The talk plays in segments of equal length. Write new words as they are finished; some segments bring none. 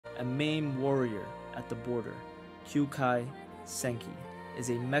AMAIM Warrior at the Border, Kyukai Senki, is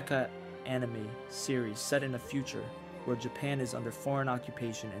a mecha anime series set in a future where Japan is under foreign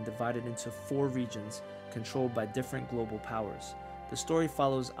occupation and divided into 4 regions controlled by different global powers. The story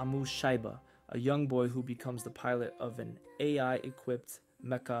follows Amou Shiiba, a young boy who becomes the pilot of an AI-equipped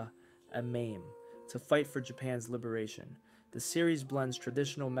mecha AMAIM to fight for Japan's liberation. The series blends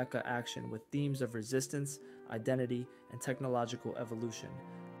traditional mecha action with themes of resistance, identity, and technological evolution.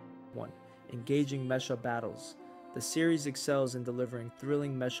 1. Engaging mecha battles. The series excels in delivering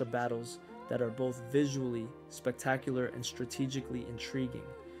thrilling mecha battles that are both visually spectacular and strategically intriguing.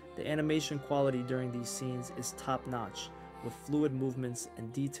 The animation quality during these scenes is top-notch, with fluid movements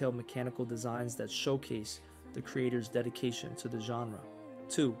and detailed mechanical designs that showcase the creator's dedication to the genre.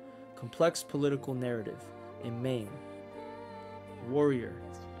 2. Complex political narrative. AMAIM Warrior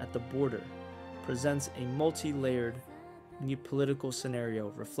at the Border presents a multi-layered political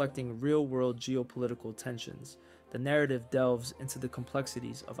scenario reflecting real-world geopolitical tensions. The narrative delves into the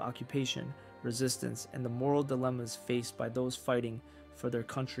complexities of occupation, resistance, and the moral dilemmas faced by those fighting for their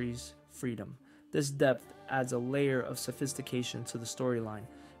country's freedom. This depth adds a layer of sophistication to the storyline,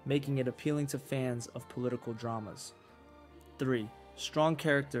 making it appealing to fans of political dramas. 3. Strong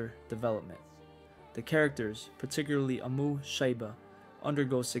character development. The characters, particularly Amou Shiiba,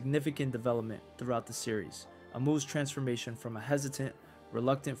 undergo significant development throughout the series. Amou's transformation from a hesitant,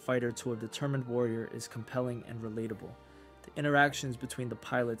 reluctant fighter to a determined warrior is compelling and relatable. The interactions between the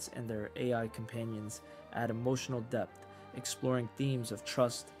pilots and their AI companions add emotional depth, exploring themes of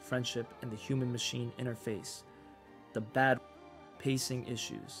trust, friendship, and the human-machine interface. The bad pacing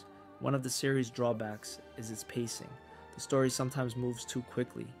issues. One of the series' drawbacks is its pacing. The story sometimes moves too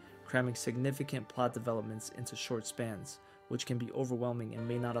quickly, cramming significant plot developments into short spans, which can be overwhelming and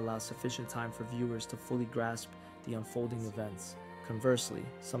may not allow sufficient time for viewers to fully grasp the unfolding events. Conversely,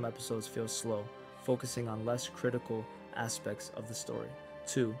 some episodes feel slow, focusing on less critical aspects of the story.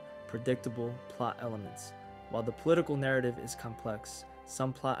 2. Predictable plot elements. While the political narrative is complex,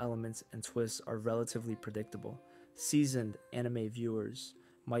 some plot elements and twists are relatively predictable. Seasoned anime viewers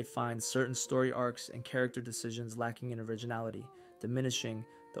might find certain story arcs and character decisions lacking in originality, diminishing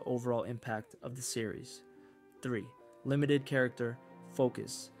the overall impact of the series. 3. Limited character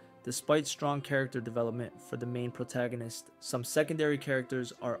focus. Despite strong character development for the main protagonist, some secondary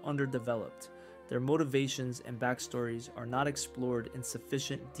characters are underdeveloped. Their motivations and backstories are not explored in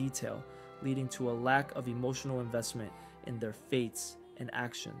sufficient detail, leading to a lack of emotional investment in their fates and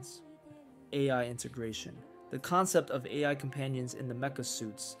actions. AI integration. The concept of AI companions in the mecha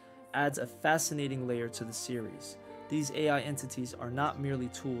suits adds a fascinating layer to the series. These AI entities are not merely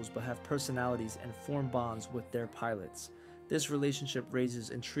tools but have personalities and form bonds with their pilots. This relationship raises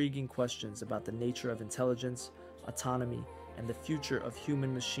intriguing questions about the nature of intelligence, autonomy, and the future of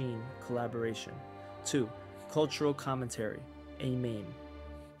human-machine collaboration. 2. Cultural commentary. AMAIM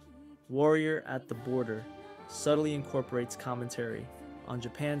Warrior at the Border subtly incorporates commentary on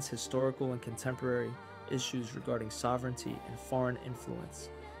Japan's historical and contemporary issues regarding sovereignty and foreign influence.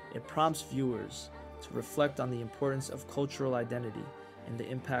 It prompts viewers to reflect on the importance of cultural identity and the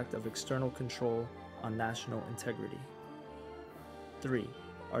impact of external control on national integrity. 3.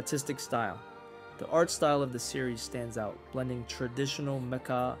 Artistic style. The art style of the series stands out, blending traditional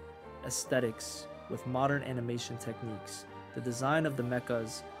mecha aesthetics with modern animation techniques. The design of the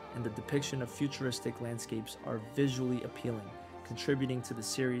mechas and the depiction of futuristic landscapes are visually appealing, contributing to the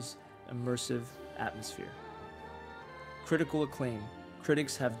series' immersive atmosphere. Critical acclaim.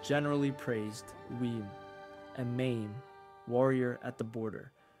 Critics have generally praised AMAIM Warrior at the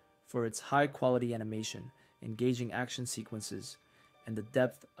Border for its high-quality animation, engaging action sequences, and the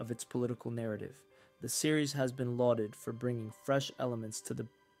depth of its political narrative. The series has been lauded for bringing fresh elements to the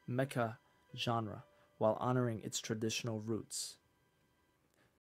mecha genre while honoring its traditional roots.